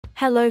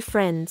Hello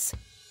friends.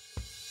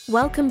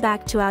 Welcome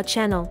back to our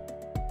channel.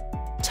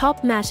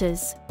 Top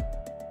Matters.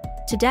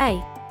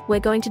 Today, we're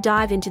going to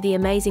dive into the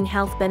amazing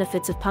health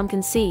benefits of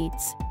pumpkin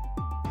seeds.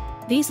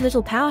 These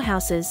little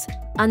powerhouses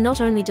are not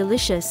only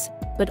delicious,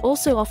 but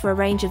also offer a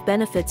range of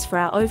benefits for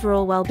our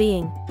overall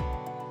well-being.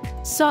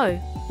 So,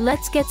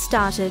 let's get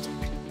started.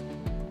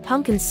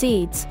 Pumpkin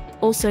seeds,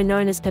 also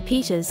known as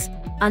pepitas,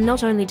 are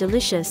not only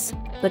delicious,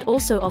 but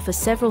also offer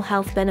several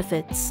health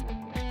benefits.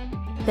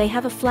 They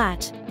have a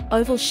flat,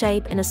 oval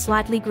shape and a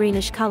slightly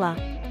greenish color.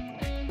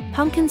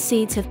 Pumpkin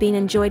seeds have been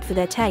enjoyed for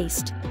their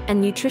taste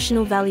and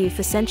nutritional value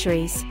for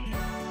centuries.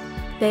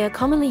 They are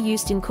commonly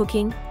used in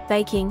cooking,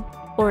 baking,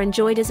 or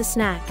enjoyed as a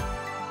snack.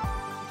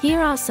 Here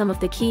are some of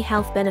the key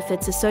health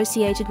benefits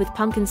associated with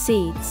pumpkin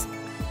seeds.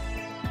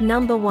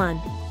 Number 1.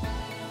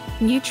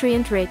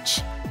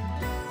 Nutrient-rich.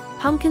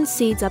 Pumpkin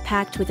seeds are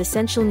packed with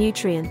essential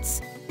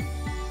nutrients.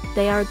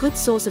 They are a good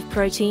source of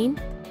protein,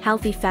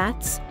 healthy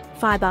fats,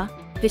 fiber,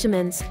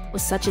 vitamins,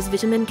 such as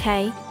vitamin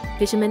K,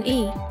 vitamin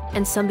E,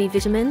 and some B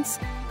vitamins,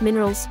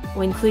 minerals,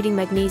 including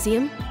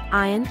magnesium,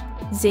 iron,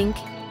 zinc,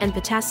 and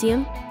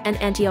potassium, and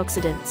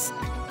antioxidants.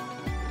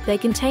 They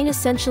contain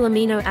essential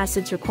amino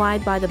acids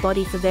required by the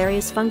body for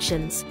various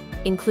functions,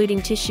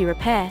 including tissue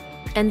repair,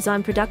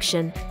 enzyme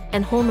production,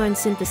 and hormone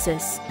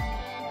synthesis.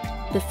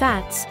 The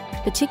fats,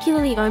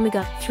 particularly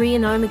omega-3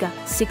 and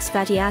omega-6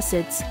 fatty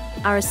acids,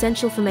 are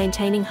essential for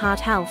maintaining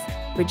heart health,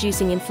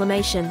 reducing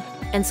inflammation,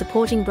 and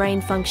supporting brain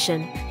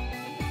function.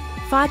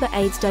 Fiber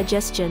aids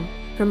digestion,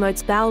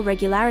 promotes bowel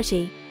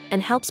regularity,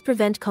 and helps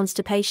prevent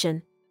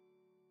constipation.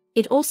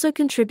 It also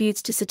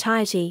contributes to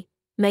satiety,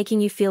 making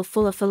you feel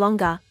fuller for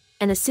longer,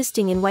 and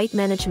assisting in weight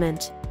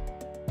management.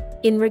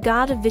 In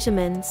regard of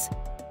vitamins,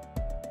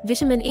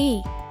 vitamin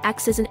E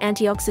acts as an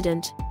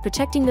antioxidant,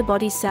 protecting the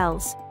body's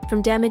cells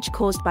from damage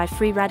caused by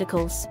free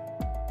radicals.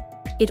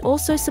 It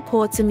also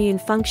supports immune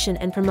function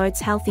and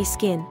promotes healthy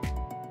skin.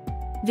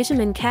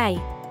 Vitamin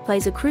K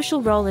plays a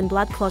crucial role in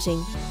blood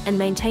clotting and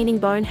maintaining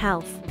bone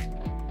health.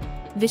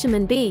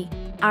 Vitamin B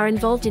are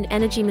involved in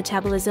energy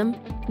metabolism,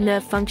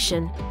 nerve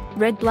function,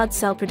 red blood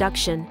cell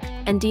production,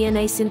 and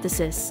DNA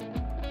synthesis.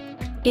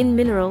 In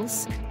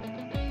minerals,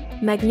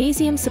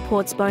 magnesium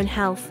supports bone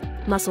health,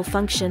 muscle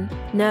function,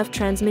 nerve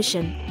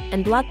transmission,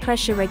 and blood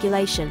pressure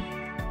regulation.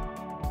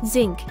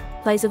 Zinc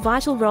plays a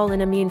vital role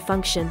in immune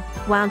function,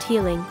 wound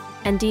healing,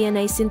 and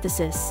DNA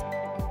synthesis.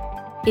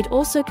 It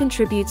also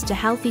contributes to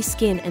healthy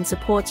skin and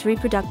supports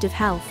reproductive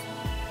health.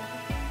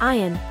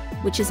 Iron,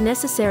 which is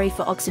necessary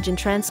for oxygen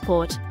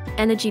transport,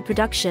 energy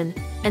production,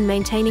 and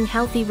maintaining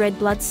healthy red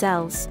blood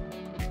cells.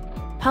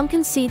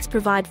 Pumpkin seeds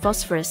provide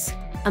phosphorus,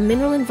 a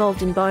mineral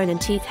involved in bone and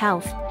teeth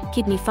health,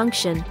 kidney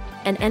function,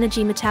 and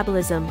energy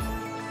metabolism.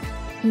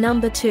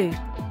 Number 2.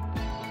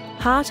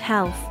 Heart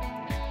health.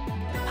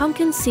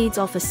 Pumpkin seeds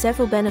offer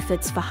several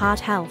benefits for heart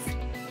health.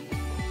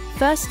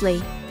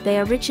 Firstly, they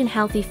are rich in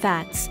healthy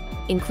fats,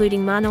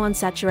 including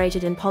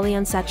monounsaturated and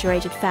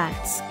polyunsaturated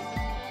fats.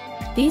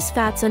 These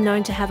fats are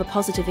known to have a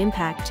positive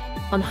impact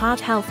on heart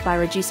health by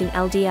reducing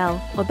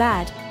LDL, or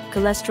bad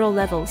cholesterol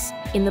levels,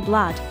 in the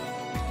blood.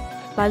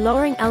 By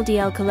lowering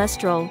LDL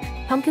cholesterol,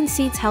 pumpkin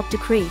seeds help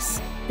decrease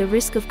the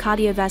risk of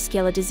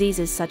cardiovascular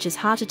diseases such as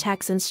heart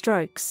attacks and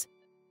strokes.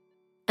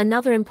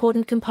 Another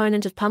important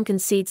component of pumpkin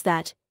seeds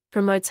that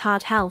promotes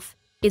heart health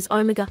is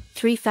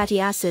omega-3 fatty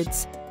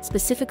acids,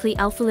 specifically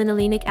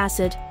alpha-linolenic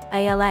acid,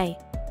 ALA.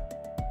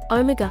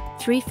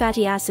 Omega-3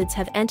 fatty acids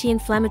have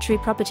anti-inflammatory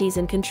properties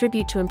and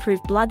contribute to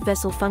improved blood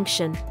vessel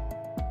function.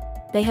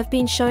 They have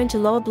been shown to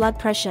lower blood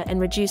pressure and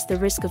reduce the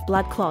risk of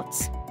blood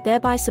clots,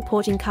 thereby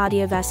supporting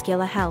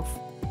cardiovascular health.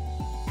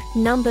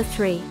 Number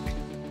 3.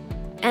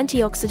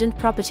 Antioxidant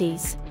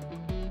properties.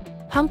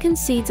 Pumpkin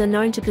seeds are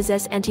known to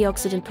possess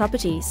antioxidant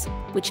properties,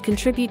 which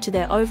contribute to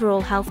their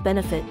overall health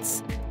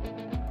benefits.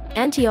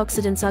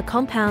 Antioxidants are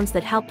compounds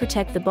that help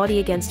protect the body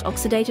against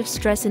oxidative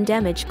stress and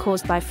damage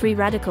caused by free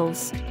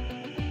radicals.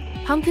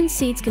 Pumpkin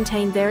seeds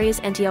contain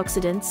various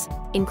antioxidants,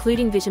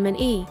 including vitamin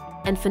E,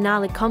 and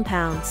phenolic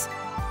compounds.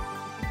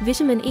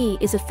 Vitamin E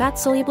is a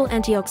fat-soluble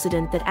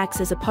antioxidant that acts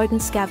as a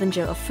potent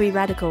scavenger of free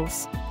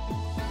radicals.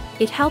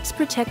 It helps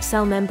protect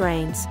cell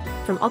membranes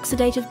from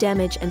oxidative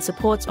damage and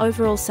supports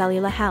overall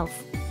cellular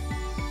health.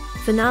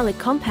 Phenolic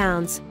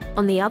compounds,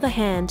 on the other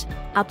hand,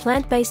 are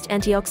plant-based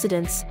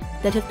antioxidants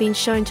that have been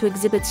shown to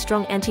exhibit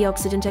strong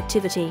antioxidant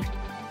activity.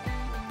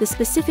 The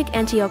specific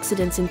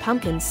antioxidants in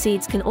pumpkin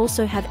seeds can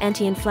also have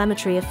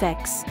anti-inflammatory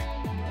effects.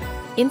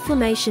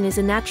 Inflammation is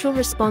a natural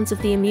response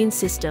of the immune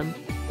system,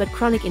 but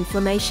chronic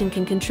inflammation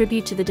can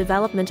contribute to the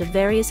development of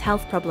various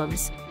health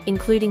problems,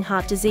 including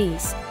heart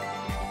disease.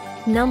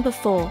 Number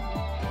 4.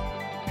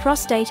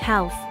 Prostate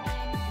health.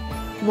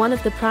 One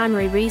of the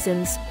primary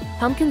reasons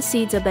pumpkin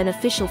seeds are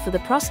beneficial for the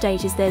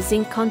prostate is their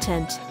zinc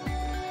content.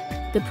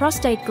 The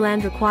prostate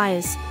gland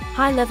requires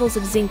high levels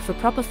of zinc for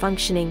proper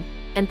functioning,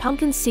 and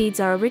pumpkin seeds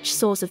are a rich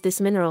source of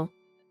this mineral.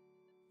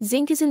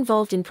 Zinc is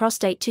involved in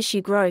prostate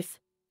tissue growth,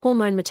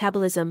 hormone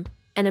metabolism,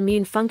 and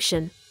immune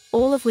function,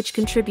 all of which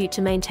contribute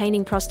to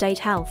maintaining prostate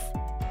health.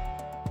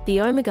 The The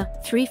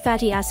omega-3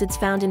 fatty acids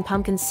found in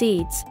pumpkin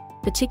seeds,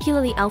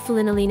 particularly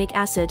alpha-linolenic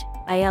acid,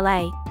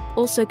 ALA,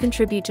 also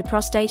contribute to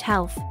prostate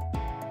health.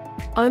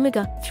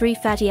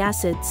 Omega-3 fatty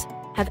acids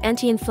have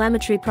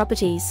anti-inflammatory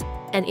properties,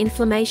 and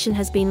inflammation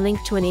has been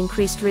linked to an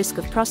increased risk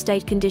of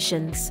prostate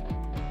conditions.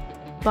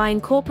 By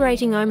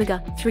incorporating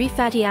omega-3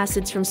 fatty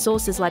acids from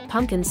sources like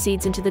pumpkin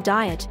seeds into the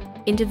diet,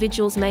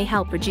 individuals may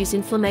help reduce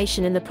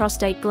inflammation in the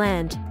prostate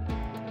gland.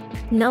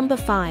 Number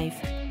 5.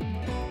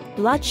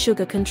 Blood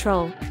sugar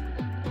control.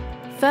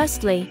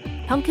 Firstly,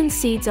 pumpkin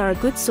seeds are a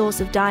good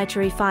source of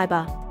dietary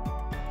fiber.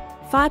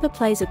 Fiber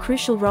plays a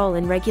crucial role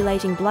in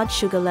regulating blood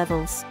sugar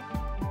levels.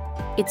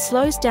 It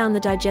slows down the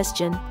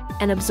digestion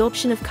and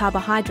absorption of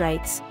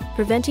carbohydrates,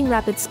 preventing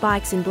rapid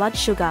spikes in blood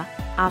sugar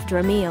after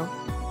a meal.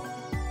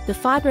 The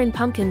fiber in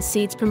pumpkin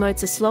seeds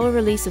promotes a slower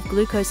release of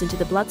glucose into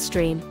the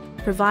bloodstream,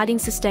 providing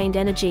sustained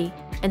energy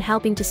and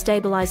helping to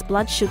stabilize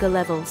blood sugar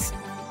levels.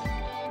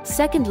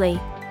 Secondly,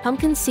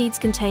 pumpkin seeds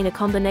contain a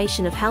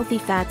combination of healthy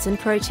fats and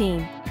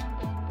protein.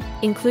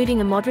 Including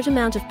a moderate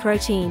amount of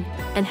protein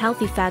and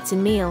healthy fats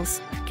in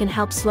meals can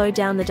help slow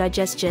down the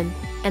digestion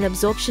and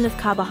absorption of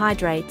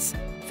carbohydrates,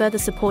 further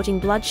supporting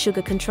blood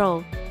sugar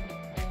control.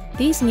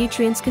 These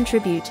nutrients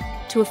contribute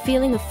to a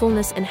feeling of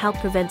fullness and help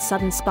prevent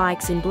sudden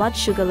spikes in blood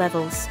sugar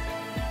levels.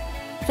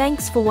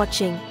 Thanks for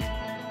watching.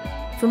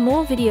 For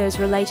more videos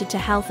related to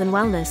health and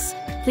wellness,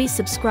 please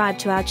subscribe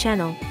to our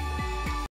channel.